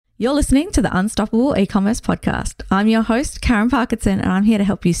You're listening to the Unstoppable E-commerce podcast. I'm your host, Karen Parkinson, and I'm here to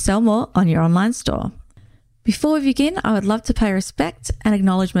help you sell more on your online store. Before we begin, I would love to pay respect and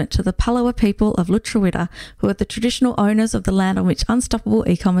acknowledgement to the Palawa people of Lutruwita, who are the traditional owners of the land on which Unstoppable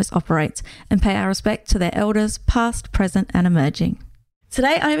E-commerce operates, and pay our respect to their elders, past, present, and emerging.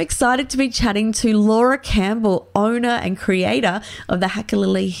 Today, I'm excited to be chatting to Laura Campbell, owner and creator of the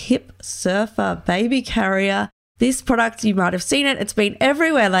Hackerlily Hipsurfer baby carrier. This product, you might have seen it. It's been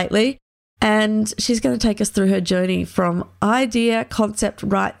everywhere lately. And she's going to take us through her journey from idea, concept,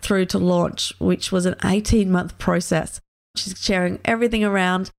 right through to launch, which was an 18-month process. She's sharing everything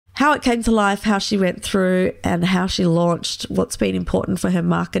around how it came to life, how she went through and how she launched, what's been important for her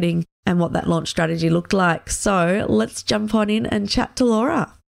marketing and what that launch strategy looked like. So let's jump on in and chat to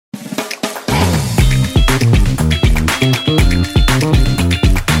Laura.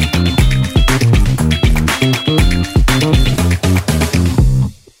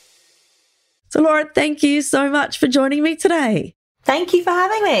 So Laura, thank you so much for joining me today. Thank you for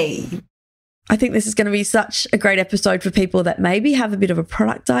having me. I think this is going to be such a great episode for people that maybe have a bit of a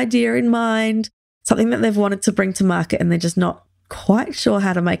product idea in mind, something that they've wanted to bring to market and they're just not quite sure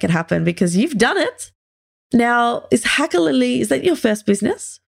how to make it happen because you've done it. Now, is Hackerlily, is that your first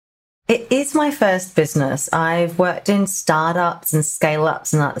business? It is my first business. I've worked in startups and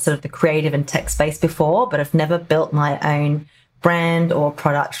scale-ups and that sort of the creative and tech space before, but I've never built my own brand or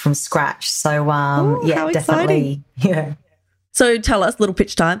product from scratch. So, yeah, definitely. Yeah. So tell us, little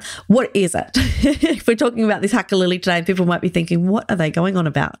pitch time, what is it? If we're talking about this Hackerlily today, people might be thinking, what are they going on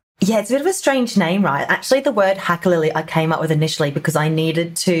about? Yeah, it's a bit of a strange name, right? Actually, the word Hackerlily I came up with initially because I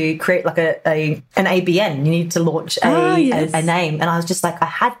needed to create like an ABN. You need to launch a name. And I was just like, I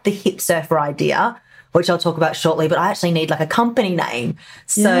had the Hipsurfer idea, which I'll talk about shortly, but I actually need like a company name.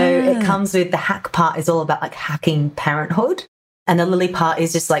 So it comes with the hack part is all about like hacking parenthood. And the lily part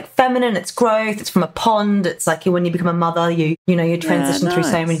is just like feminine, it's growth, it's from a pond. It's like when you become a mother, you transition through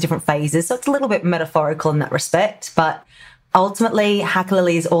so many different phases. So it's a little bit metaphorical in that respect. But ultimately,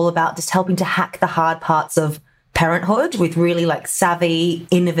 Hackerlily is all about just helping to hack the hard parts of parenthood with really like savvy,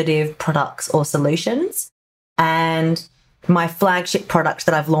 innovative products or solutions. And my flagship product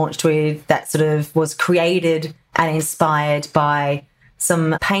that I've launched with that sort of was created and inspired by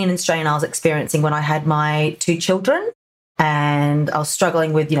some pain and strain I was experiencing when I had my two children. And I was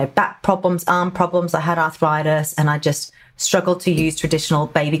struggling with, back problems, arm problems. I had arthritis and I just struggled to use traditional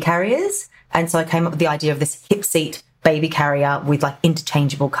baby carriers. And so I came up with the idea of this hip seat baby carrier with like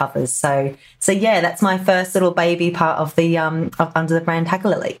interchangeable covers. So yeah, that's my first little baby part of the under the brand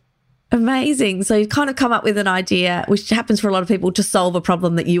Hackerlily. Amazing. So you've kind of come up with an idea, which happens for a lot of people, to solve a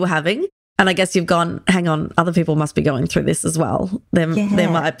problem that you were having. And I guess you've gone, hang on, other people must be going through this as well. There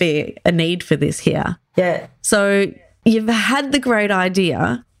might be a need for this here. Yeah. So you've had the great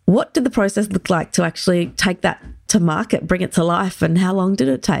idea. What did the process look like to actually take that to market, bring it to life, and how long did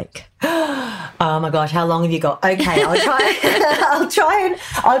it take? Oh my gosh, how long have you got? Okay, I'll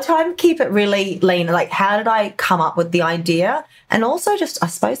try and keep it really lean. Like, how did I come up with the idea? And also just, I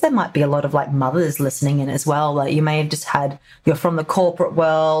suppose there might be a lot of like mothers listening in as well. Like you may have just you're from the corporate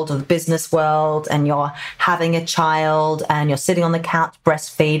world or the business world and you're having a child and you're sitting on the couch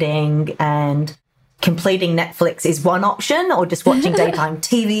breastfeeding and completing Netflix is one option or just watching daytime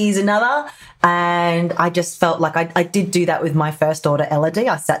TV is another. And I just felt like I did do that with my first daughter, Elodie.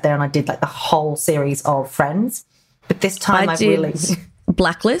 I sat there and I did like the whole series of Friends. But this time I really...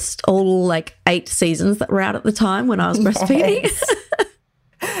 Blacklist, all like 8 seasons that were out at the time when I was breastfeeding.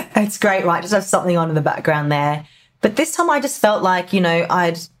 It's great, right? Just have something on in the background there. But this time I just felt like,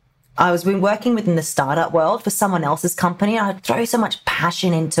 I was been working within the startup world for someone else's company. I'd throw so much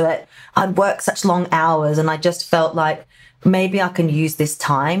passion into it. I'd work such long hours and I just felt like maybe I can use this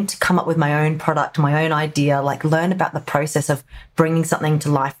time to come up with my own product, my own idea, like learn about the process of bringing something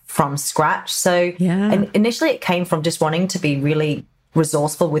to life from scratch. So and initially it came from just wanting to be really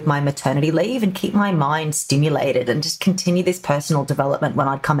resourceful with my maternity leave and keep my mind stimulated and just continue this personal development when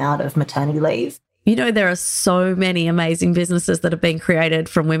I'd come out of maternity leave. There are so many amazing businesses that have been created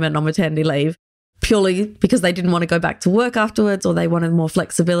from women on maternity leave purely because they didn't want to go back to work afterwards or they wanted more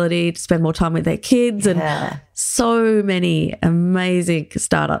flexibility to spend more time with their kids. And so many amazing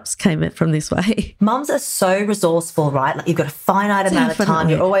startups came from this way. Mums are so resourceful, right? Like you've got a finite amount of time.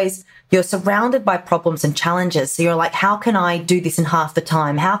 You're surrounded by problems and challenges. So you're like, how can I do this in half the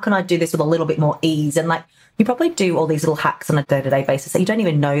time? How can I do this with a little bit more ease? And like, you probably do all these little hacks on a day-to-day basis that you don't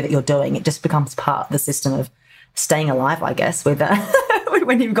even know that you're doing. It just becomes part of the system of staying alive, I guess, with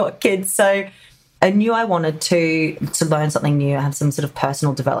when you've got kids. So I knew I wanted to learn something new, have some sort of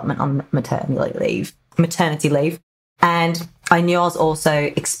personal development on maternity leave. And I knew I was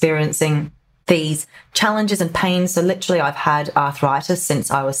also experiencing these challenges and pains. So literally I've had arthritis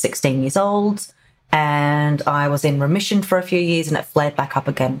since I was 16 years old, and I was in remission for a few years, and it flared back up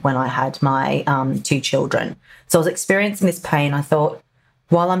again when I had my 2 children. So I was experiencing this pain. I thought,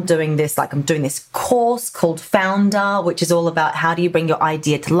 while I'm doing this, like I'm doing this course called Founder, which is all about how do you bring your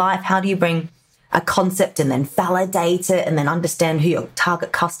idea to life? How do you bring a concept and then validate it and then understand who your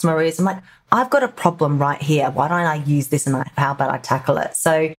target customer is? I'm like, I've got a problem right here. Why don't I use this, and how about I tackle it?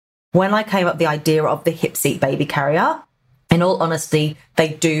 So when I came up with the idea of the hip seat baby carrier, in all honesty, they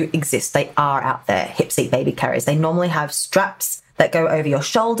do exist. They are out there, hip seat baby carriers. They normally have straps that go over your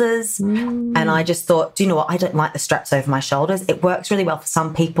shoulders. And I just thought, do you know what? I don't like the straps over my shoulders. It works really well for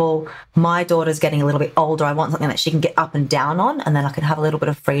some people. My daughter's getting a little bit older. I want something that she can get up and down on, and then I can have a little bit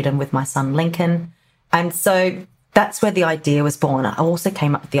of freedom with my son, Lincoln. And so that's where the idea was born. I also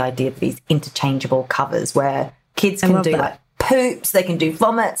came up with the idea of these interchangeable covers where kids can do like poops, they can do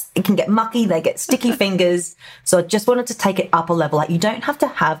vomits, it can get mucky, they get sticky fingers. So I just wanted to take it up a level. Like, you don't have to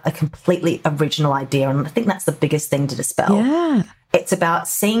have a completely original idea. And I think that's the biggest thing to dispel. Yeah. It's about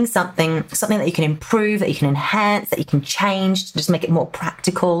seeing something that you can improve, that you can enhance, that you can change to just make it more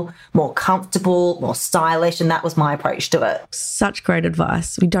practical, more comfortable, more stylish. And that was my approach to it. Such great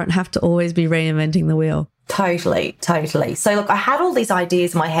advice. We don't have to always be reinventing the wheel. Totally. So look, I had all these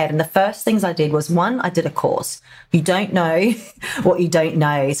ideas in my head, and the first things I did was, one, I did a course. You don't know what you don't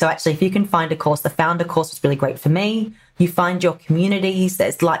know. So actually, if you can find a course, the Founder course was really great for me. You find your communities.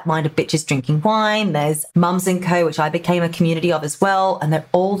 There's like-minded bitches drinking wine. There's Mums & Co, which I became a community of as well. And there are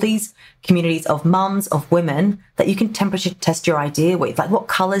all these communities of mums, of women that you can temperature test your idea with. Like, what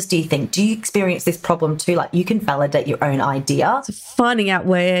colors do you think? Do you experience this problem too? Like, you can validate your own idea. So finding out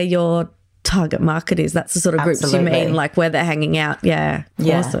where your target market is, that's the sort of groups you mean, like where they're hanging out. Yeah.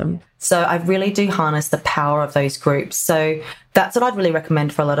 Awesome. So I really do harness the power of those groups. So that's what I'd really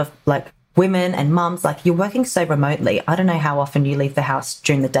recommend for a lot of like women and mums. Like, you're working so remotely. I don't know how often you leave the house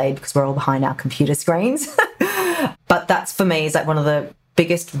during the day because we're all behind our computer screens. But that's, for me, is like one of the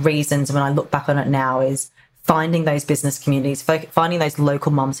biggest reasons when I look back on it now is finding those business communities, finding those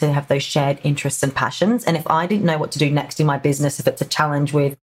local mums who have those shared interests and passions. And if I didn't know what to do next in my business, if it's a challenge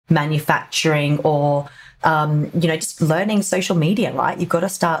with manufacturing or, just learning social media, right? You've got to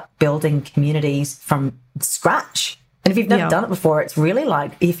start building communities from scratch. And if you've never done it before, it's really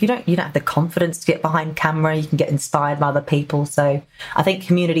like, if you don't have the confidence to get behind camera, you can get inspired by other people. So I think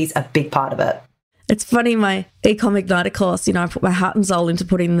community is a big part of it. It's funny, my Ecom Igniter course, I put my heart and soul into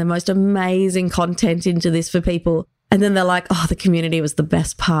putting the most amazing content into this for people. And then they're like, oh, the community was the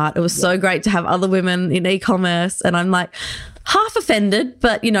best part. It was so great to have other women in e-commerce. And I'm like, half offended,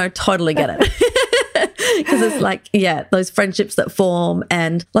 but, totally get it. Because it's like, those friendships that form.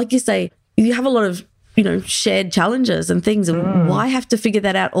 And like you say, you have a lot of, shared challenges and things. And why have to figure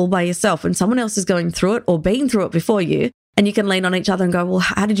that out all by yourself? And someone else is going through it or been through it before you. And you can lean on each other and go, well,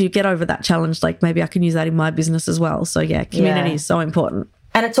 how did you get over that challenge? Like, maybe I can use that in my business as well. So, community is so important.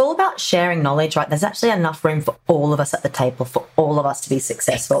 And it's all about sharing knowledge, right? There's actually enough room for all of us at the table, for all of us to be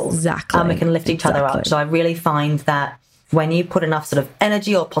successful. Exactly. We can lift each other up. So I really find that when you put enough sort of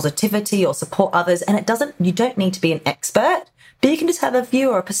energy or positivity or support others, and you don't need to be an expert, but you can just have a view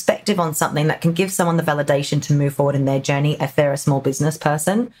or a perspective on something that can give someone the validation to move forward in their journey if they're a small business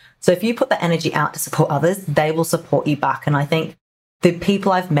person. So if you put that energy out to support others, they will support you back. And I think the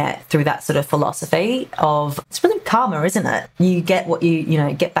people I've met through that sort of philosophy of, it's really karma, isn't it? You get what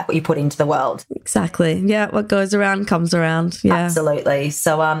get back what you put into the world. Exactly. Yeah. What goes around comes around. Yeah. Absolutely.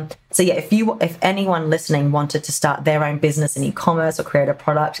 So if anyone listening wanted to start their own business in e-commerce or create a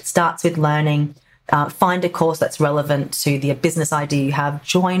product, it starts with learning. Find a course that's relevant to the business idea you have.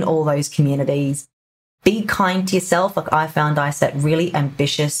 Join all those communities. Be kind to yourself. Like, I found I set really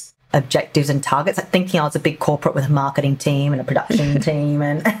ambitious objectives and targets, like thinking I was a big corporate with a marketing team and a production team,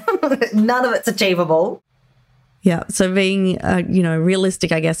 and none of it's achievable. Yeah. So being,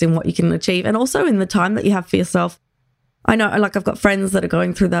 realistic, I guess, in what you can achieve, and also in the time that you have for yourself. I know, like, I've got friends that are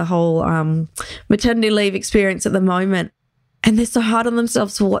going through the whole maternity leave experience at the moment, and they're so hard on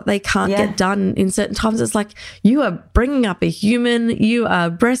themselves for what they can't get done in certain times. It's like, you are bringing up a human, you are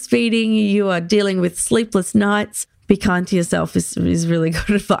breastfeeding, you are dealing with sleepless nights. Be kind to yourself is really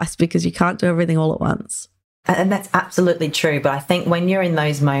good advice, because you can't do everything all at once. And that's absolutely true. But I think when you're in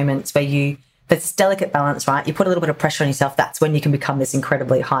those moments where there's this delicate balance, right? You put a little bit of pressure on yourself. That's when you can become this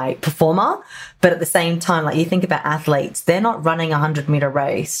incredibly high performer. But at the same time, like, you think about athletes, they're not running a 100-meter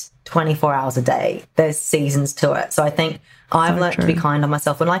race 24 hours a day. There's seasons to it. So I think I've learned to be kind on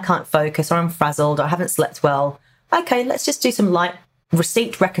myself when I can't focus or I'm frazzled or I haven't slept well. Okay, let's just do some light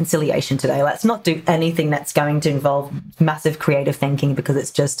receipt reconciliation today. Let's not do anything that's going to involve massive creative thinking, because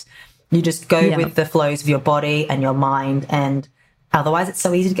it's just, you just go with the flows of your body and your mind, and otherwise it's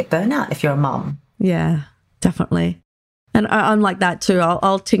so easy to get burnt out if you're a mum. Yeah, definitely. And I'm like that too.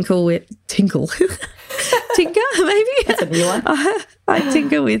 I'll tinker, maybe. That's a new one. I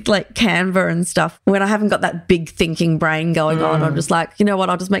tinker with like Canva and stuff when I haven't got that big thinking brain going on. I'm just like, you know what,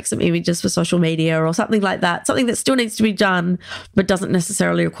 I'll just make some images for social media or something like that, something that still needs to be done but doesn't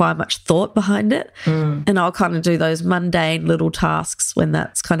necessarily require much thought behind it. And I'll kind of do those mundane little tasks when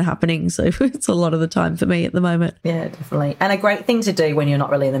that's kind of happening. So it's a lot of the time for me at the moment. Yeah, definitely. And a great thing to do when you're not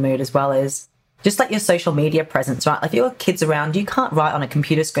really in the mood as well is just like your social media presence, right? Like if your kids around, you can't write on a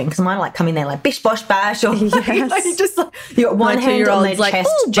computer screen, because mine like come in there like bish bosh bash, or like, you know, you just like, you got one hand on their like, chest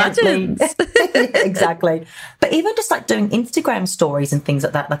gently. Exactly. But even just like doing Instagram stories and things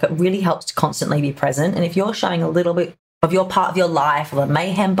like that, like it really helps to constantly be present. And if you're showing a little bit of your part of your life, or the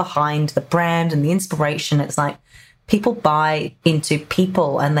mayhem behind the brand and the inspiration, it's like people buy into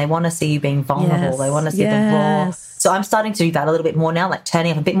people and they want to see you being vulnerable. They want to see the raw. So I'm starting to do that a little bit more now, like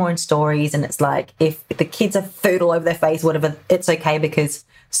turning up a bit more in stories. And it's like, if the kids have food all over their face, whatever, it's okay, because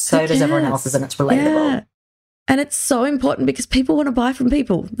so does everyone else's, and it's relatable. Yeah. And it's so important because people want to buy from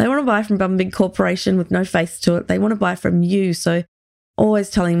people. They want to buy from some big corporation with no face to it. They want to buy from you. So always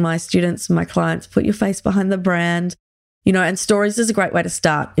telling my students and my clients, put your face behind the brand. You know, and stories is a great way to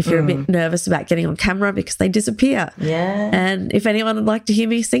start if you're a bit nervous about getting on camera, because they disappear. Yeah. And if anyone would like to hear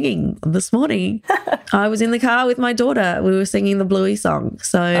me singing this morning, I was in the car with my daughter. We were singing the Bluey song.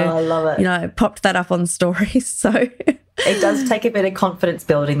 So, I love it. You know, popped that up on stories. So it does take a bit of confidence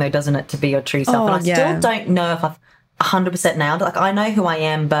building though, doesn't it, to be your true self? And I still don't know if I've 100% nailed it. Like I know who I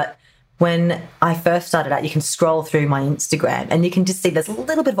am, but when I first started out, you can scroll through my Instagram and you can just see there's a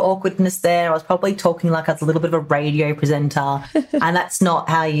little bit of awkwardness there. I was probably talking like I was a little bit of a radio presenter, and that's not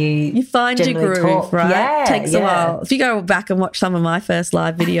how you find your groove, talk. right? Yeah, takes a while. If you go back and watch some of my first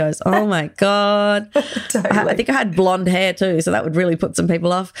live videos, oh my God. Totally. I think I had blonde hair too, so that would really put some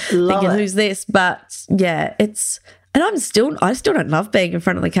people off thinking, who's this? But yeah, and I still don't love being in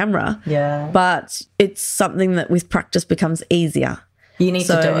front of the camera. Yeah. But it's something that with practice becomes easier. You need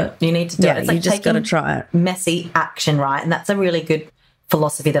to do it. You need to do it. It's like you just got to try it. Messy action, right? And that's a really good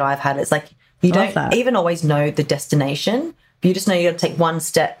philosophy that I've had. It's like you don't even always know the destination. You just know you got to take one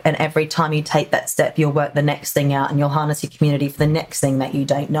step, and every time you take that step, you'll work the next thing out and you'll harness your community for the next thing that you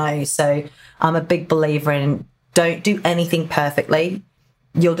don't know. So I'm a big believer in don't do anything perfectly.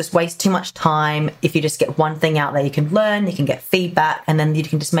 You'll just waste too much time. If you just get one thing out there, you can learn, you can get feedback, and then you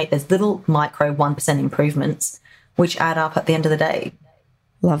can just make those little micro 1% improvements, which add up at the end of the day.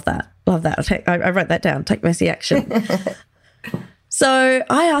 Love that. Love that. I wrote that down. Take messy action. So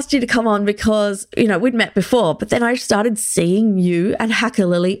I asked you to come on because, you know, we'd met before, but then I started seeing you and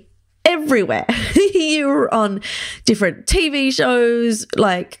Hackerlily everywhere. You were on different TV shows,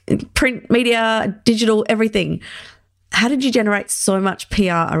 like print media, digital, everything. How did you generate so much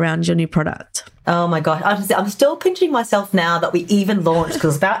PR around your new product? Oh my gosh, I'm still pinching myself now that we even launched, because it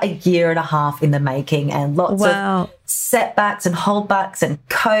was about a year and a half in the making, and lots of setbacks and holdbacks and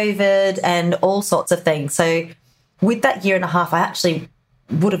COVID and all sorts of things. So with that year and a half, I actually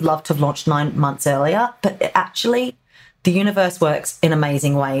would have loved to have launched 9 months earlier, but the universe works in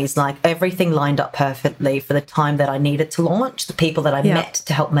amazing ways. Like everything lined up perfectly for the time that I needed to launch, the people that I met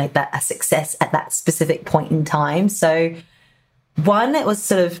to help make that a success at that specific point in time. So one, it was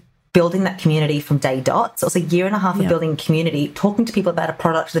sort of building that community from day dot. So it was a year and a half of building a community, talking to people about a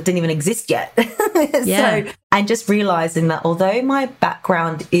product that didn't even exist yet. And just realizing that although my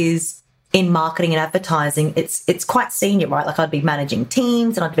background is in marketing and advertising, it's quite senior, right? Like I'd be managing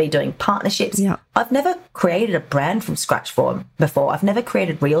teams and I'd be doing partnerships. Yeah. I've never created a brand from scratch before. I've never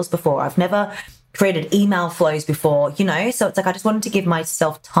created reels before. I've never created email flows before, you know? So it's like I just wanted to give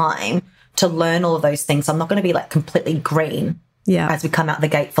myself time to learn all of those things. So I'm not going to be like completely green as we come out the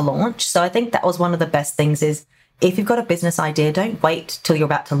gate for launch. So I think that was one of the best things is if you've got a business idea, don't wait till you're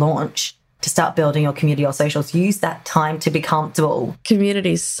about to launch to start building your community or socials. Use that time to be comfortable.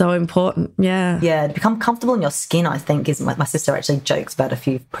 Community is so important. Yeah. Yeah. To become comfortable in your skin, I think, is my sister actually jokes about a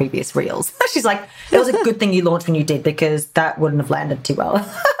few previous reels. She's like, it was a good thing you launched when you did, because that wouldn't have landed too well.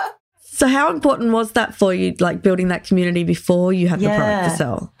 So how important was that for you, like building that community before you had the product to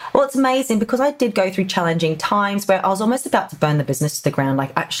sell? Well, it's amazing because I did go through challenging times where I was almost about to burn the business to the ground.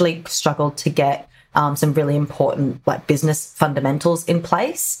 Like actually struggled to get some really important like business fundamentals in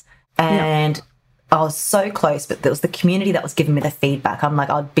place. And I was so close, but there was the community that was giving me the feedback. I'm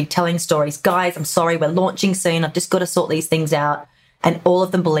like, I'd be telling stories, guys, I'm sorry, we're launching soon. I've just got to sort these things out. and all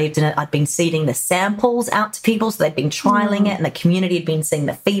of them believed in it. I'd been seeding the samples out to people, so they'd been trialing it, and the community had been seeing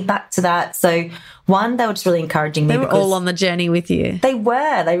the feedback to that. So one, they were just really encouraging me. They were all on the journey with you. They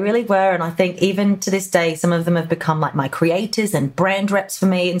really were. And I think even to this day, some of them have become like my creators and brand reps for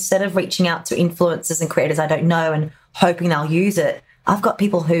me. Instead of reaching out to influencers and creators I don't know and hoping they'll use it, I've got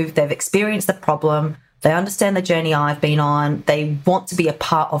people they've experienced the problem. They understand the journey I've been on. They want to be a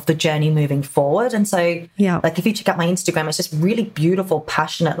part of the journey moving forward. And so, like, if you check out my Instagram, it's just really beautiful,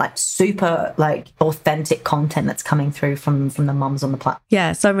 passionate, like super, like authentic content that's coming through from the mums on the platform.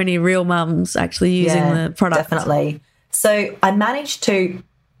 Yeah, so many real mums actually using the product. Definitely. So I managed to,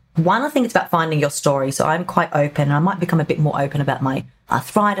 one, I think it's about finding your story. So I'm quite open, and I might become a bit more open about my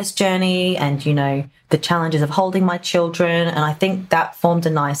arthritis journey and, you know, the challenges of holding my children. And I think that formed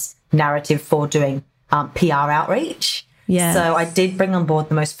a nice narrative for doing PR outreach. Yeah. So I did bring on board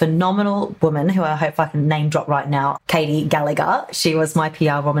the most phenomenal woman, who I hope I can name drop right now, Katie Gallagher. She was my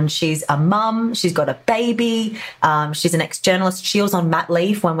PR woman. She's a mum. She's got a baby. She's an ex-journalist. She was on mat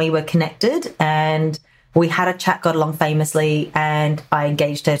leave when we were connected, and we had a chat, got along famously, and I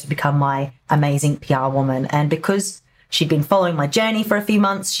engaged her to become my amazing PR woman. And because she'd been following my journey for a few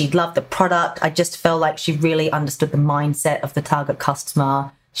months, she'd loved the product. I just felt like she really understood the mindset of the target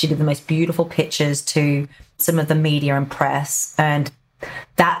customer. She did the most beautiful pictures to some of the media and press. And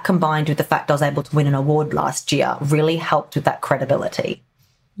that, combined with the fact I was able to win an award last year, really helped with that credibility.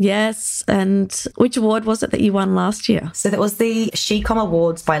 Yes. And which award was it that you won last year? So that was the She-Com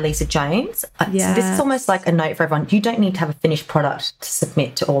Awards by Lisa James. Yeah. So this is almost like a note for everyone. You don't need to have a finished product to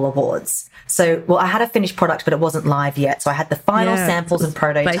submit to all awards. So, well, I had a finished product, but it wasn't live yet. So I had the final samples and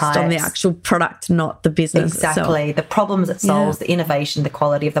prototypes. Based on the actual product, not the business Exactly. itself. The problems it solves, the innovation, the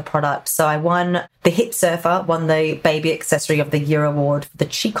quality of the product. So I won the Hipsurfer, won the Baby Accessory of the Year award for the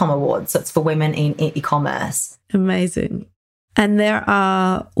She-Com Awards. So it's for women in e-commerce. Amazing. And there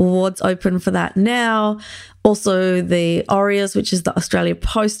are awards open for that now. Also the Aureas, which is the Australia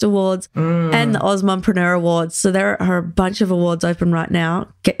Post Awards, and the Osmompreneur Awards. So there are a bunch of awards open right now.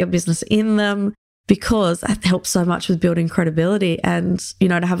 Get your business in them, because that helps so much with building credibility and, you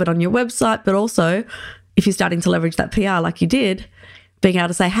know, to have it on your website, but also if you're starting to leverage that PR like you did, being able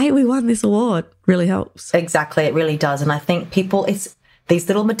to say, hey, we won this award really helps. Exactly. It really does. And I think it's these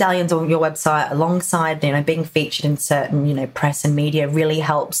little medallions on your website alongside, you know, being featured in certain, you know, press and media really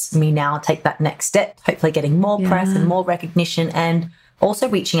helps me now take that next step, hopefully getting more press and more recognition, and also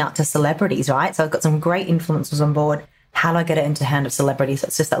reaching out to celebrities, right? So I've got some great influencers on board. How do I get it into the hand of celebrities? So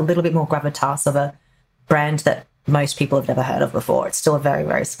it's just that little bit more gravitas of a brand that most people have never heard of before. It's still a very,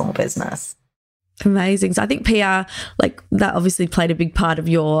 very small business. Amazing. So I think PR, like that obviously played a big part of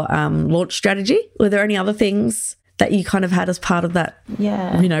your launch strategy. Were there any other things that you kind of had as part of that,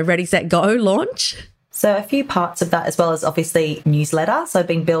 you know, ready, set, go launch? So a few parts of that, as well as obviously newsletter. So I've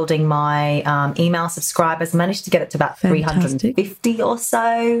been building my email subscribers, managed to get it to about 350 or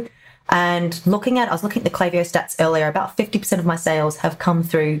so. And I was looking at the Klaviyo stats earlier, about 50% of my sales have come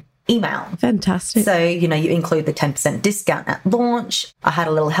through email. Fantastic. So, you know, you include the 10% discount at launch. I had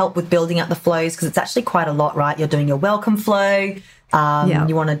a little help with building out the flows, because it's actually quite a lot, right? You're doing your welcome flow.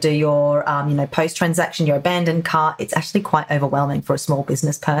 You want to do your, you know, post-transaction, your abandoned cart. It's actually quite overwhelming for a small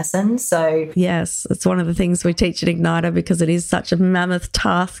business person. So yes, it's one of the things we teach at Igniter, because it is such a mammoth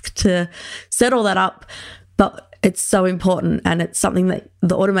task to set all that up, but it's so important, and it's something that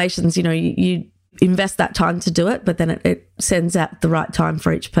the automations, you know, you invest that time to do it, but then it sends out the right time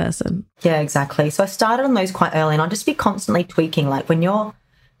for each person. Yeah, exactly. So I started on those quite early, and I'll just be constantly tweaking. Like when you're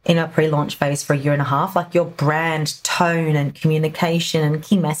in a pre-launch phase for a year and a half, like your brand tone and communication and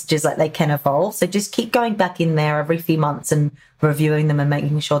key messages, like they can evolve. So just keep going back in there every few months and reviewing them and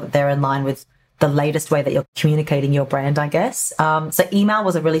making sure that they're in line with the latest way that you're communicating your brand, I guess. So email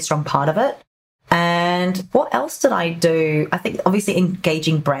was a really strong part of it. And what else did I do? I think obviously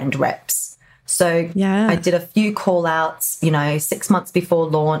engaging brand reps. So I did a few call outs, you know, 6 months before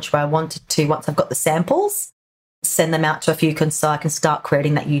launch, where I wanted to, once I've got the samples, send them out to a few so I can start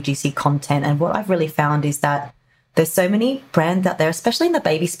creating that UGC content. And what I've really found is that there's so many brands out there, especially in the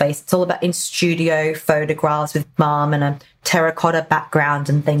baby space. It's all about in studio photographs with mom and a terracotta background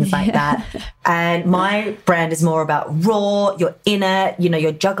and things like that. And my brand is more about raw, you're in it, you know,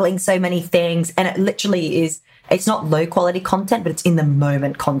 you're juggling so many things. And it literally is, it's not low quality content, but it's in the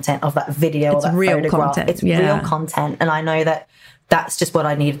moment content of that video or that real photograph. Content. It's real content. And I know that that's just what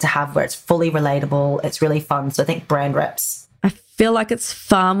I needed to have, where it's fully relatable. It's really fun. So I think brand reps. I feel like it's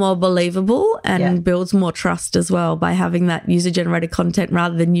far more believable and builds more trust as well by having that user-generated content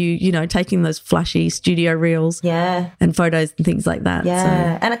rather than you know, taking those flashy studio reels and photos and things like that.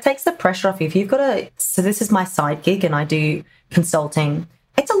 Yeah, and it takes the pressure off you. If you've got so this is my side gig and I do consulting.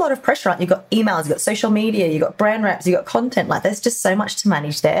 It's a lot of pressure, right? You've got emails, you've got social media, you've got brand reps, you've got content. Like, there's just so much to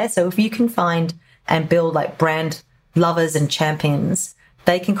manage there. So if you can find and build like brand lovers and champions,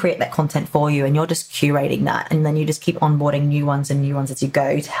 they can create that content for you and you're just curating that. And then you just keep onboarding new ones as you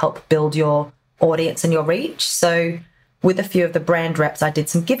go to help build your audience and your reach. So with a few of the brand reps, I did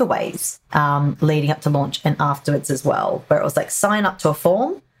some giveaways leading up to launch and afterwards as well, where it was like sign up to a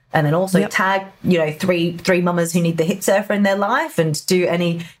form and then also tag, you know, three mamas who need the Hipsurfer in their life and do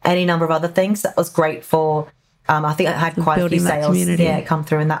any number of other things. That was great for, I think I had quite a few sales come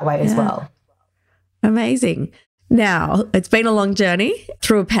through in that way as well. Amazing. Now, it's been a long journey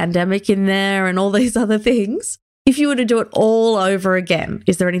through a pandemic in there and all these other things. If you were to do it all over again,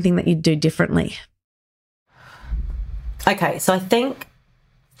 is there anything that you'd do differently? Okay, so I think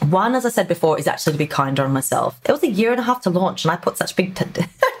one, as I said before, is actually to be kinder on myself. It was a year and a half to launch and I put such big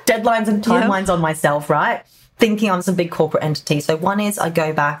deadlines and timelines on myself, right? Thinking I'm some big corporate entity. So one is I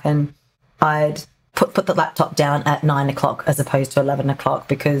go back and I'd put the laptop down at 9 o'clock as opposed to 11 o'clock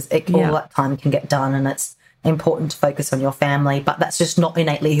because all that time can get done and it's important to focus on your family, but that's just not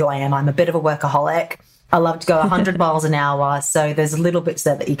innately who I am. I'm a bit of a workaholic. I love to go 100 miles an hour, so there's little bits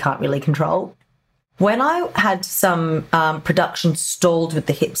there that you can't really control. When I had some production stalled with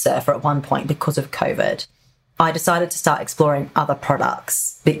the Hipsurfer at one point because of COVID, I decided to start exploring other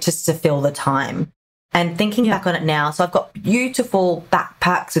products just to fill the time. And thinking back on it now, so I've got beautiful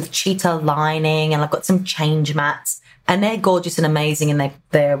backpacks with cheetah lining and I've got some change mats and they're gorgeous and amazing and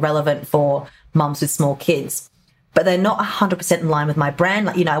they're relevant for mums with small kids, but they're not 100% in line with my brand.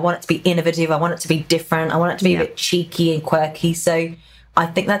 Like, you know, I want it to be innovative. I want it to be different. I want it to be a bit cheeky and quirky. So I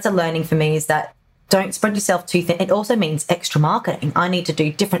think that's a learning for me is that don't spread yourself too thin. It also means extra marketing. I need to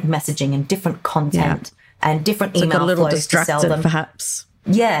do different messaging and different content and different email flows to sell them. Perhaps.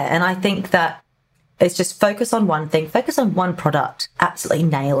 Yeah. And I think that it's just focus on one thing, focus on one product, absolutely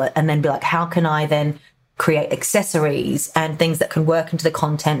nail it. And then be like, how can I then create accessories and things that can work into the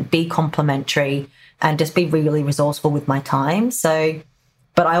content, be complementary and just be really resourceful with my time. So,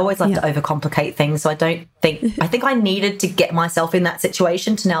 but I always like to overcomplicate things. So I think I needed to get myself in that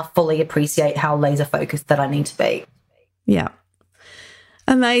situation to now fully appreciate how laser focused that I need to be. Yeah.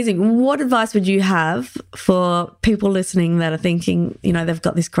 Amazing. What advice would you have for people listening that are thinking, you know, they've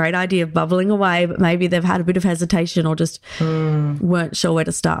got this great idea bubbling away, but maybe they've had a bit of hesitation or just weren't sure where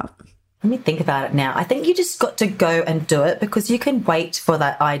to start? Let me think about it now. I think you just got to go and do it because you can wait for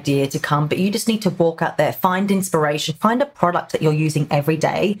that idea to come, but you just need to walk out there, find inspiration, find a product that you're using every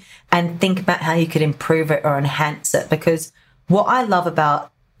day and think about how you could improve it or enhance it. Because what I love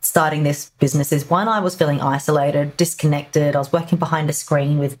about starting this business is, one, I was feeling isolated, disconnected. I was working behind a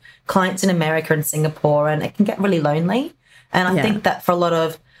screen with clients in America and Singapore, and it can get really lonely. And I think that for a lot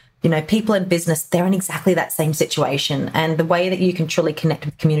of people in business, they're in exactly that same situation. And the way that you can truly connect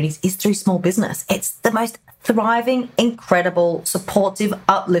with communities is through small business. It's the most thriving, incredible, supportive,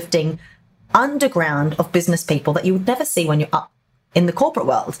 uplifting underground of business people that you would never see when you're up in the corporate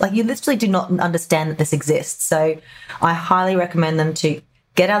world. Like, you literally do not understand that this exists. So I highly recommend them to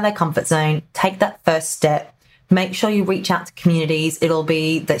get out of their comfort zone, take that first step, make sure you reach out to communities. It'll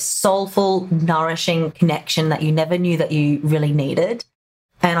be the soulful, nourishing connection that you never knew that you really needed.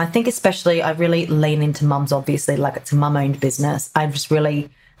 And I think especially I really lean into mums, obviously, like it's a mum-owned business. I just really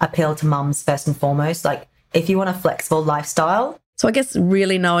appeal to mums first and foremost. Like, if you want a flexible lifestyle. So I guess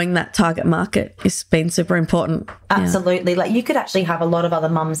really knowing that target market has been super important. Absolutely. Like, you could actually have a lot of other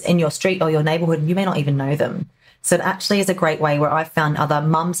mums in your street or your neighbourhood and you may not even know them. So it actually is a great way where I've found other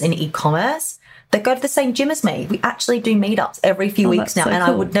mums in e-commerce that go to the same gym as me. We actually do meetups every few weeks now. And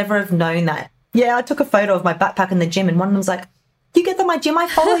cool. I would never have known that. Yeah, I took a photo of my backpack in the gym and one of them was like, you get to my gym, I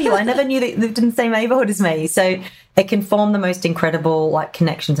follow you. I never knew that you lived in the same neighborhood as me. So it can form the most incredible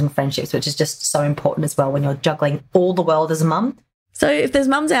connections and friendships, which is just so important as well when you're juggling all the world as a mum. So if there's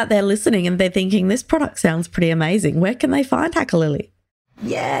mums out there listening and they're thinking this product sounds pretty amazing, where can they find Hackerlily?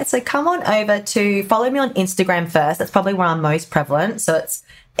 Yeah, so come on over to follow me on Instagram first. That's probably where I'm most prevalent. So it's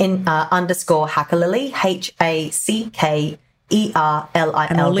in _ Hackerlily, HACKERLILY.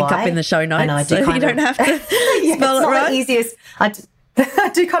 And I'll link up in the show notes. I know, so you don't have to spell it's it not right. The easiest. I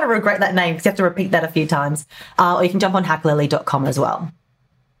do kind of regret that name because you have to repeat that a few times. Or you can jump on hackerlily.com as well.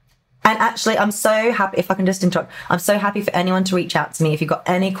 And actually, I'm so happy, if I can just interrupt, I'm so happy for anyone to reach out to me if you've got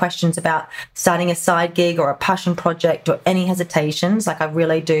any questions about starting a side gig or a passion project or any hesitations. Like, I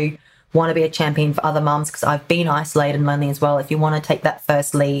really do want to be a champion for other mums, because I've been isolated and lonely as well, if you want to take that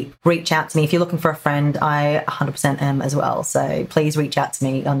first leap, reach out to me. If you're looking for a friend, I 100% am as well. So please reach out to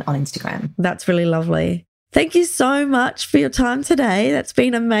me on Instagram. That's really lovely. Thank you so much for your time today. That's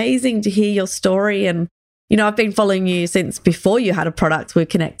been amazing to hear your story. And, you know, I've been following you since before you had a product. We're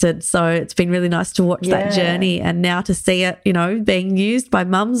connected. So it's been really nice to watch that journey and now to see it, you know, being used by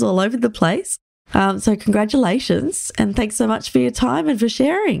mums all over the place. So congratulations. And thanks so much for your time and for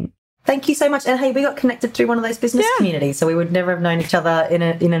sharing. Thank you so much. And hey, we got connected through one of those business communities, so we would never have known each other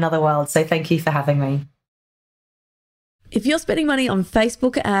in another world. So thank you for having me. If you're spending money on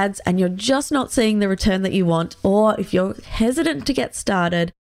Facebook ads and you're just not seeing the return that you want, or if you're hesitant to get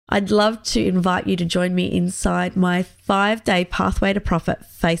started, I'd love to invite you to join me inside my 5-day Pathway to Profit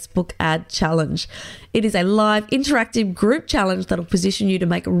Facebook ad challenge. It is a live interactive group challenge that'll position you to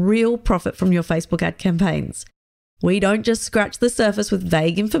make real profit from your Facebook ad campaigns. We don't just scratch the surface with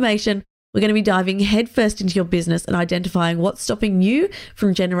vague information. We're going to be diving headfirst into your business and identifying what's stopping you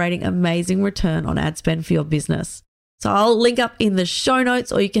from generating amazing return on ad spend for your business. So I'll link up in the show notes,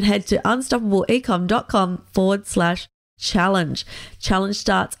 or you can head to unstoppableecom.com/challenge. Challenge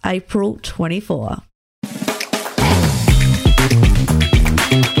starts April 24.